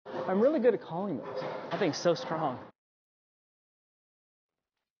I'm really good at calling those. That thing's so strong.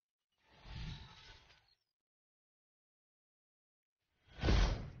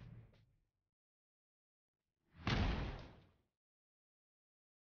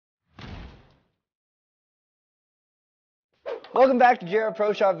 Welcome back to JR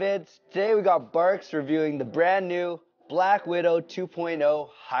Pro Shop Vids. Today we got Barks reviewing the brand new Black Widow 2.0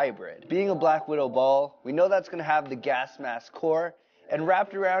 Hybrid. Being a Black Widow ball, we know that's going to have the gas mask core, and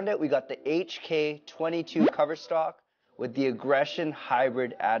wrapped around it we got the HK22 cover stock with the Aggression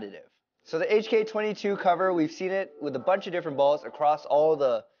Hybrid additive. So the HK22 cover, we've seen it with a bunch of different balls across all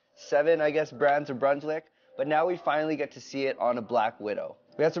the 7, I guess, brands of Brunswick, but now we finally get to see it on a Black Widow.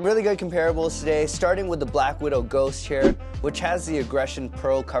 We have some really good comparables today, starting with the Black Widow Ghost here, which has the Aggression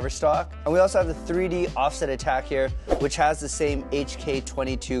Pearl cover stock. And we also have the 3D Offset Attack here, which has the same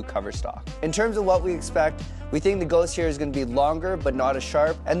HK22 cover stock. In terms of what we expect, we think the Ghost here is going to be longer, but not as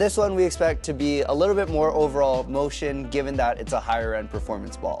sharp. And this one we expect to be a little bit more overall motion, given that it's a higher end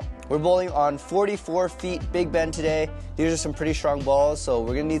performance ball. We're bowling on 44 feet Big Bend today. These are some pretty strong balls, so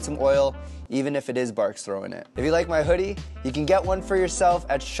we're going to need some oil, even if it is Barks throwing it. If you like my hoodie, you can get one for yourself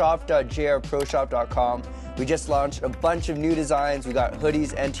at shop.jrproshop.com. We just launched a bunch of new designs. We got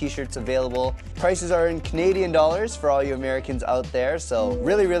hoodies and t-shirts available. Prices are in Canadian dollars for all you Americans out there, so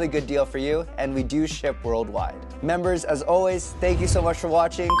really, really good deal for you, and we do ship worldwide. Members, as always, thank you so much for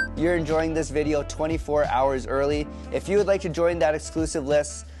watching. You're enjoying this video 24 hours early. If you would like to join that exclusive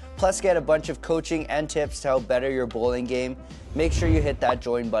list, plus get a bunch of coaching and tips to help better your bowling game, make sure you hit that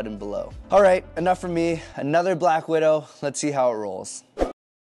join button below. All right, enough from me. Another Black Widow. Let's see how it rolls.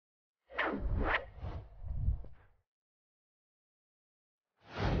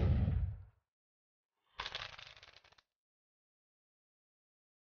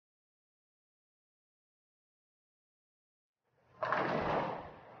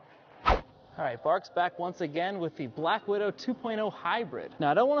 All right, Barks back once again with the Black Widow 2.0 Hybrid. Now,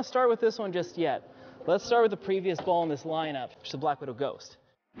 I don't want to start with this one just yet. Let's start with the previous ball in this lineup, which is the Black Widow Ghost.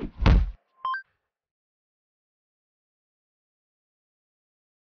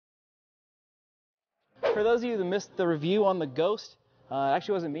 For those of you that missed the review on the Ghost, it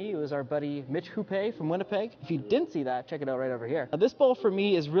actually wasn't me, it was our buddy Mitch Houpe from Winnipeg. If you didn't see that, check it out right over here. Now, this ball for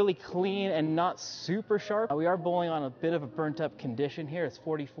me is really clean and not super sharp. We are bowling on a bit of a burnt up condition here. It's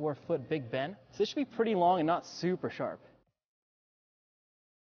 44-foot Big Bend. So this should be pretty long and not super sharp.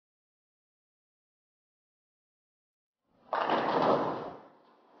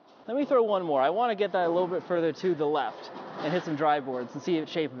 Let me throw one more. I want to get that a little bit further to the left and hit some dry boards and see it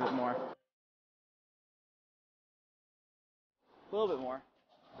shape a bit more. A little bit more.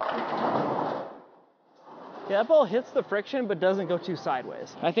 Yeah, that ball hits the friction but doesn't go too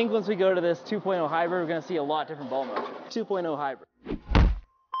sideways. I think once we go to this 2.0 Hybrid, we're going to see a lot different ball motion. 2.0 Hybrid.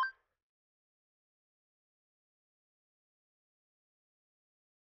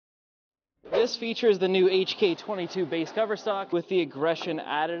 This features the new HK22 base cover stock with the Aggression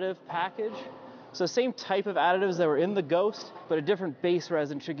additive package. So same type of additives that were in the Ghost, but a different base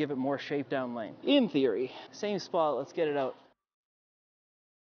resin should give it more shape down lane. In theory. Same spot, let's get it out.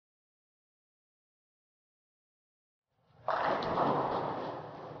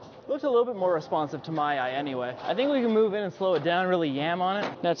 Looks a little bit more responsive to my eye anyway. I think we can move in and slow it down, really yam on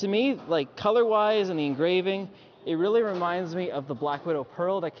it. Now to me, like color-wise and the engraving, it really reminds me of the Black Widow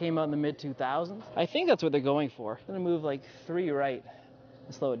Pearl that came out in the mid-2000s. I think that's what they're going for. I'm gonna move like 3 right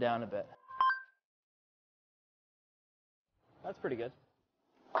and slow it down a bit. That's pretty good.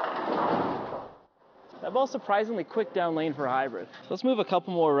 That ball's surprisingly quick down lane for a hybrid. So let's move a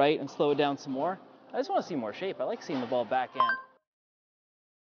couple more right and slow it down some more. I just want to see more shape. I like seeing the ball backhand.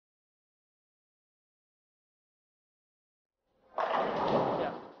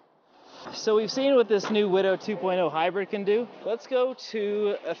 Yeah. So we've seen what this new Widow 2.0 Hybrid can do. Let's go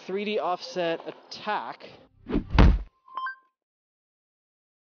to a 3D Offset Attack.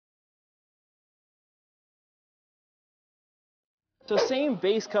 So same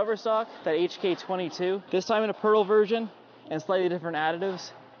base cover stock, that HK22, this time in a Pearl version and slightly different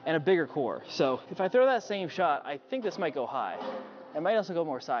additives and a bigger core. So if I throw that same shot, I think this might go high. It might also go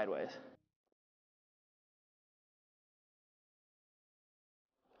more sideways.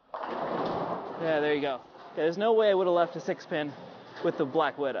 Yeah, there you go. Yeah, there's no way I would have left a 6-pin with the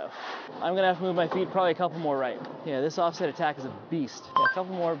Black Widow. I'm gonna have to move my feet probably a couple more right. Yeah, this offset attack is a beast. Yeah, a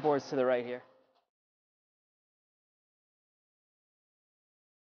couple more boards to the right here.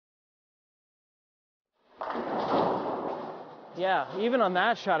 Yeah, even on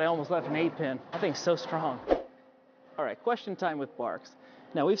that shot, I almost left an 8-pin. That thing's so strong. All right, question time with Barks.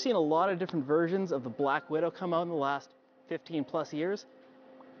 Now, we've seen a lot of different versions of the Black Widow come out in the last 15 plus years.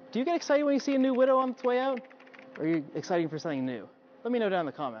 Do you get excited when you see a new Widow on its way out? Or are you excited for something new? Let me know down in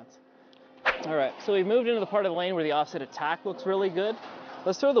the comments. All right, so we moved into the part of the lane where the offset attack looks really good.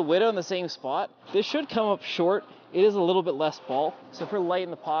 Let's throw the Widow in the same spot. This should come up short. It is a little bit less ball. So if we're light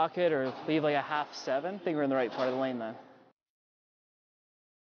in the pocket or leave like a 1/2-7, I think we're in the right part of the lane then.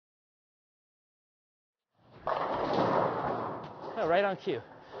 Oh, right on cue.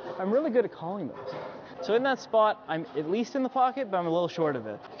 I'm really good at calling those. So in that spot, I'm at least in the pocket, but I'm a little short of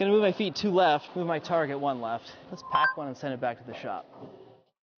it. I'm gonna move my feet 2 left, move my target 1 left. Let's pack one and send it back to the shop.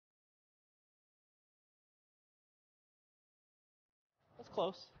 That's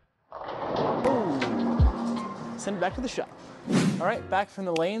close. Ooh. Send it back to the shop. All right, back from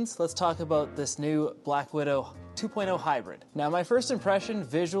the lanes, let's talk about this new Black Widow 2.0 hybrid. Now, my first impression,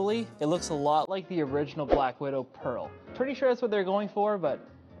 visually, it looks a lot like the original Black Widow Pearl. Pretty sure that's what they're going for, but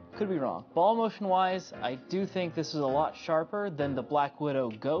could be wrong. Ball motion wise, I do think this is a lot sharper than the Black Widow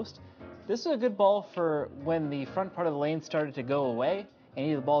Ghost. This is a good ball for when the front part of the lane started to go away and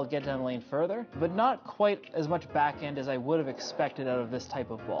you need the ball to get down the lane further, but not quite as much back end as I would have expected out of this type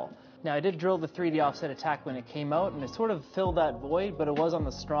of ball. Now, I did drill the 3D offset attack when it came out, and it sort of filled that void, but it was on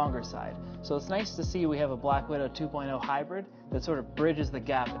the stronger side. So it's nice to see we have a Black Widow 2.0 hybrid that sort of bridges the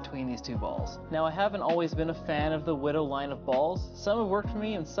gap between these two balls. Now, I haven't always been a fan of the Widow line of balls. Some have worked for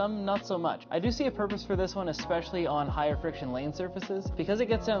me and some not so much. I do see a purpose for this one, especially on higher friction lane surfaces, because it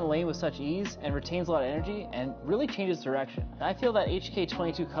gets down the lane with such ease and retains a lot of energy and really changes direction. And I feel that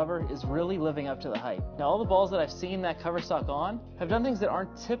HK22 cover is really living up to the hype. Now, all the balls that I've seen that cover stock on have done things that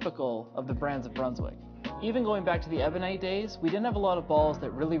aren't typical of the brands of Brunswick. Even going back to the Ebonite days, we didn't have a lot of balls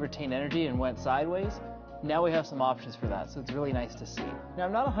that really retained energy and went sideways. Now we have some options for that, so it's really nice to see. Now,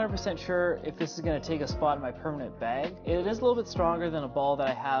 I'm not 100% sure if this is going to take a spot in my permanent bag. It is a little bit stronger than a ball that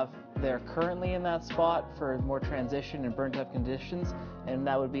I have there currently in that spot for more transition and burnt up conditions, and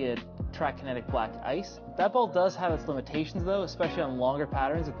that would be a Track Kinetic Black Ice. That ball does have its limitations though, especially on longer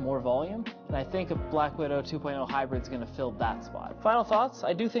patterns with more volume, and I think a Black Widow 2.0 hybrid is going to fill that spot. Final thoughts,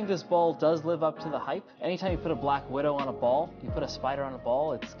 I do think this ball does live up to the hype. Anytime you put a Black Widow on a ball, you put a Spider on a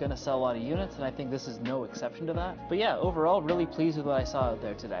ball, it's going to sell a lot of units, and I think this is no exception to that. But yeah, overall, really pleased with what I saw out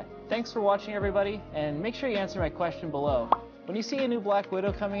there today. Thanks for watching, everybody, and make sure you answer my question below. When you see a new Black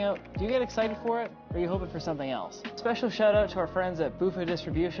Widow coming out, do you get excited for it, or are you hoping for something else? Special shout out to our friends at Buffa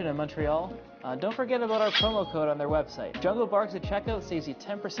Distribution in Montreal. Don't forget about our promo code on their website. Jungle Barks at checkout saves you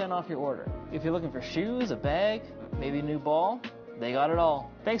 10% off your order. If you're looking for shoes, a bag, maybe a new ball, they got it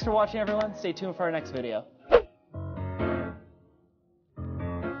all. Thanks for watching, everyone. Stay tuned for our next video.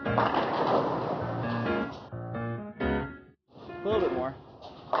 A little bit more.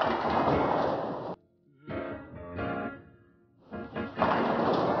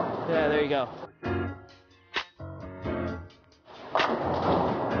 Yeah, there you go.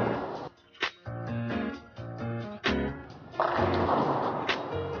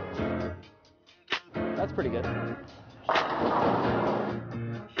 That's pretty good.